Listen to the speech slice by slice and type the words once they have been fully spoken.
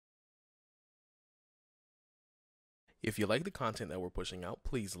If you like the content that we're pushing out,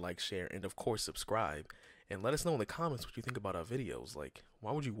 please like, share, and of course subscribe. And let us know in the comments what you think about our videos. Like,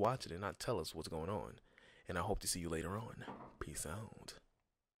 why would you watch it and not tell us what's going on? And I hope to see you later on. Peace out.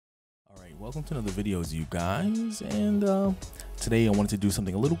 Alright, welcome to another video, you guys. And today I wanted to do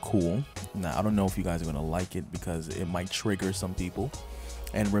something a little cool. Now, I don't know if you guys are going to like it because it might trigger some people.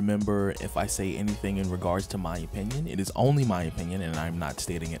 And remember, if I say anything in regards to my opinion, it is only my opinion and I'm not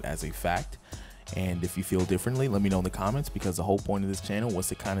stating it as a fact. And if you feel differently, let me know in the comments, because the whole point of this channel was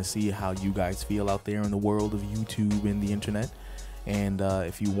to kind of see how you guys feel out there in the world of YouTube and the internet. And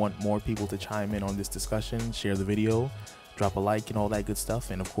if you want more people to chime in on this discussion, share the video, drop a like and all that good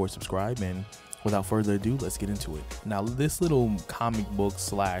stuff, and of course subscribe. And without further ado, let's get into it. Now, this little comic book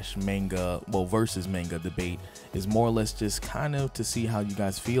slash manga, well, versus manga debate is more or less just kind of to see how you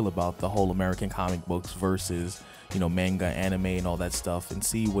guys feel about the whole American comic books versus, you know, manga, anime, and all that stuff, and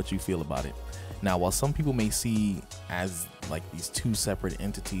see what you feel about it. Now, while some people may see as like these two separate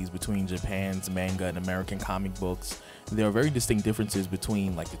entities between Japan's manga and American comic books, there are very distinct differences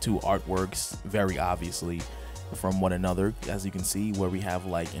between like the two artworks, very obviously, from one another. As you can see, where we have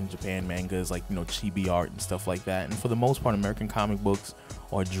like in Japan mangas like, you know, chibi art and stuff like that, and for the most part American comic books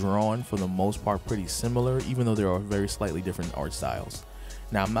are drawn for the most part pretty similar, even though there are very slightly different art styles.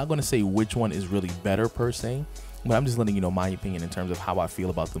 Now, I'm not going to say which one is really better per se, but I'm just letting you know my opinion in terms of how I feel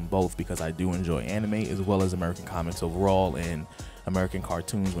about them both, because I do enjoy anime as well as American comics overall and American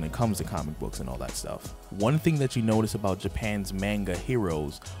cartoons when it comes to comic books and all that stuff. One thing that you notice about Japan's manga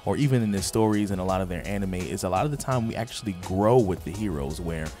heroes, or even in their stories and a lot of their anime, is a lot of the time we actually grow with the heroes,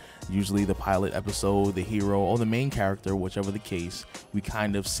 where usually the pilot episode, the hero or the main character, whichever the case, we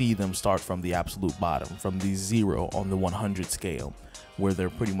kind of see them start from the absolute bottom, from the 0 on the 100 scale, where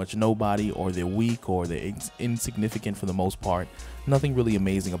they're pretty much nobody, or they're weak, or they're insignificant for the most part. Nothing really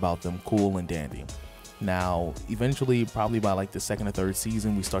amazing about them, cool and dandy. Now, eventually, probably by like the second or third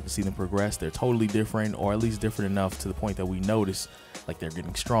season, we start to see them progress. They're totally different, or at least different enough to the point that we notice like they're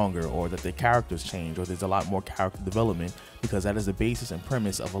getting stronger, or that their characters change, or there's a lot more character development, because that is the basis and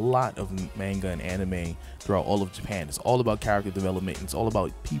premise of a lot of manga and anime throughout all of Japan. It's all about character development. It's all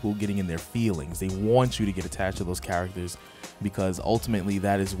about people getting in their feelings. They want you to get attached to those characters, because ultimately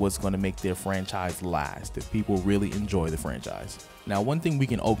that is what's going to make their franchise last, if people really enjoy the franchise. Now, one thing we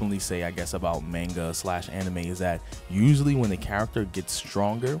can openly say, I guess, about manga slash anime is that usually when the character gets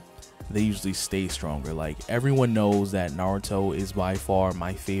stronger, they usually stay stronger. Like, everyone knows that Naruto is by far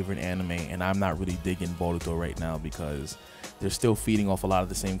my favorite anime, and I'm not really digging Boruto right now because they're still feeding off a lot of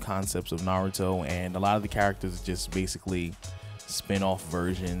the same concepts of Naruto, and a lot of the characters just basically spin-off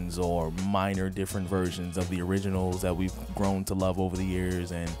versions or minor different versions of the originals that we've grown to love over the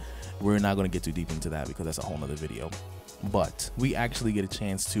years, and we're not going to get too deep into that because that's a whole nother video. But we actually get a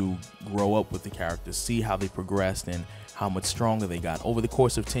chance to grow up with the characters, see how they progressed and how much stronger they got. Over the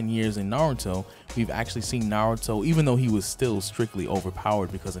course of 10 years in Naruto, we've actually seen Naruto, even though he was still strictly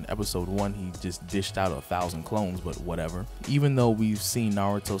overpowered because in episode 1 he just dished out 1,000 clones, but whatever. Even though we've seen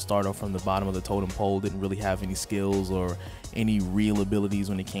Naruto start off from the bottom of the totem pole, didn't really have any skills or any real abilities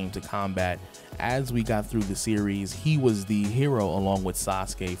when it came to combat, as we got through the series, he was the hero along with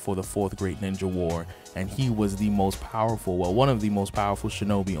Sasuke for the 4th Great Ninja War, and he was the most powerful, well, one of the most powerful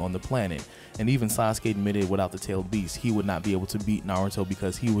shinobi on the planet. And even Sasuke admitted without the tailed beast, he would not be able to beat Naruto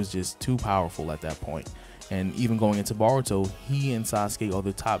because he was just too powerful at that point. And even going into Boruto, he and Sasuke are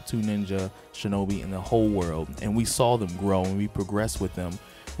the top 2 ninja shinobi in the whole world, and we saw them grow and we progressed with them,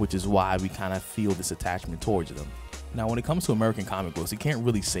 which is why we kind of feel this attachment towards them. Now, when it comes to American comic books, you can't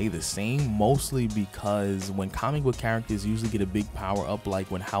really say the same, mostly because when comic book characters usually get a big power up,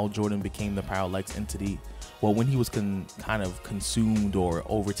 like when Hal Jordan became the Parallax entity, well, when he was kind of consumed or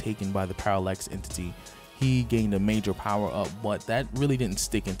overtaken by the Parallax entity, he gained a major power up, but that really didn't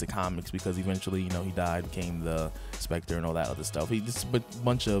stick into comics because eventually, you know, he died, became the Spectre and all that other stuff. He just a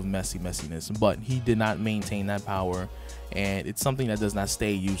bunch of messiness, but he did not maintain that power, and it's something that does not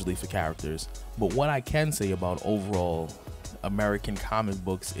stay usually for characters. But what I can say about overall American comic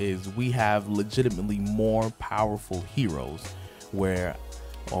books is we have legitimately more powerful heroes, where,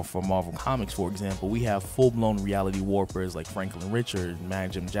 or for Marvel Comics, for example, we have full-blown reality warpers like Franklin Richards,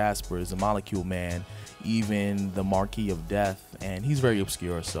 Mad Jim Jaspers, the Molecule Man, even the Marquis of Death, and he's very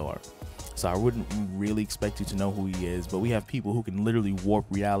obscure, so I wouldn't really expect you to know who he is. But we have people who can literally warp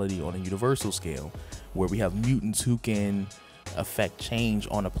reality on a universal scale, where we have mutants who can affect change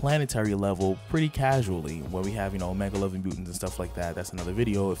on a planetary level pretty casually, where we have, you know, mega loving mutants and stuff like that. That's another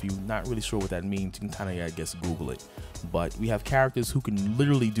video. If you're not really sure what that means, you can kind of, I guess, Google it. But we have characters who can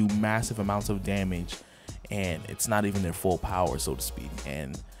literally do massive amounts of damage, and it's not even their full power, so to speak.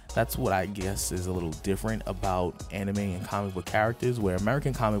 And That's what I guess is a little different about anime and comic book characters, where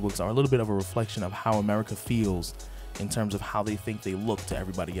American comic books are a little bit of a reflection of how America feels in terms of how they think they look to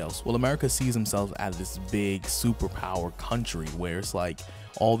everybody else. Well, America sees themselves as this big superpower country where it's like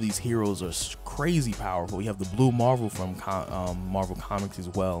all these heroes are crazy powerful. We have the Blue Marvel from Marvel Comics as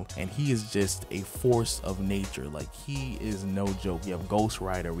well, and he is just a force of nature. Like, he is no joke. We have Ghost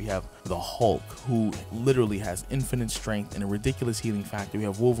Rider, we have the Hulk, who literally has infinite strength and a ridiculous healing factor. We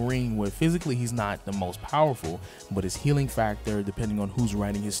have Wolverine, where physically he's not the most powerful, but his healing factor, depending on who's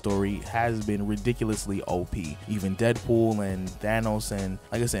writing his story, has been ridiculously OP. Even Deadpool and Thanos, and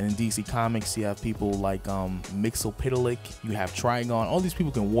like I said, in DC Comics you have people like Mixopitalik, you have Trigon. All these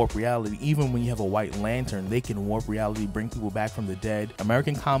people can warp reality. Even when you have a White Lantern, they can warp reality, bring people back from the dead.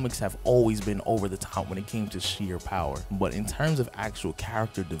 American comics have always been over the top when it came to sheer power, but in terms of actual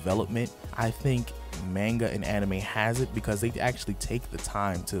character development, I think manga and anime has it, because they actually take the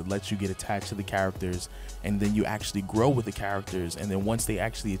time to let you get attached to the characters, and then you actually grow with the characters, and then once they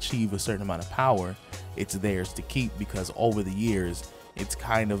actually achieve a certain amount of power, it's theirs to keep, because over the years it's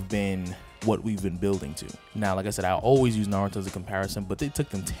kind of been what we've been building to. Now, like I said, I always use Naruto as a comparison, but it took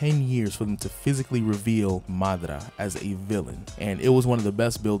them 10 years for them to physically reveal Madara as a villain, and it was one of the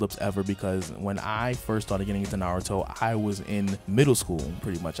best buildups ever, because when I first started getting into Naruto, I was in middle school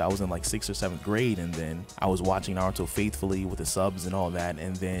pretty much. I was in like 6th or 7th grade, and then I was watching Naruto faithfully with the subs and all that,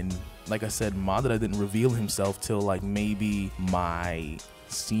 and then like I said, Madara didn't reveal himself till like maybe my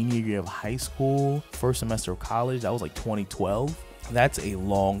senior year of high school, first semester of college. That was like 2012. That's a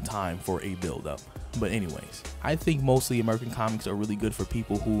long time for a build-up. But anyways, I think mostly American comics are really good for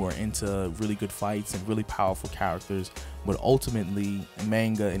people who are into really good fights and really powerful characters, but ultimately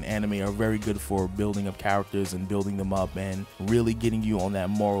manga and anime are very good for building up characters and building them up and really getting you on that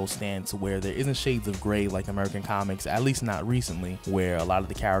moral stance where there isn't shades of gray like American comics, at least not recently, where a lot of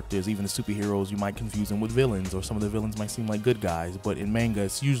the characters, even the superheroes, you might confuse them with villains, or some of the villains might seem like good guys, but in manga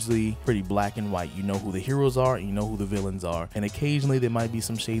it's usually pretty black and white. You know who the heroes are and you know who the villains are, and occasionally there might be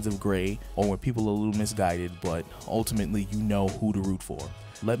some shades of gray or where people are a little misguided, but ultimately you know who to root for.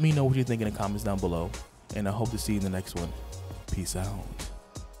 Let me know what you think in the comments down below, and I hope to see you in the next one. Peace out.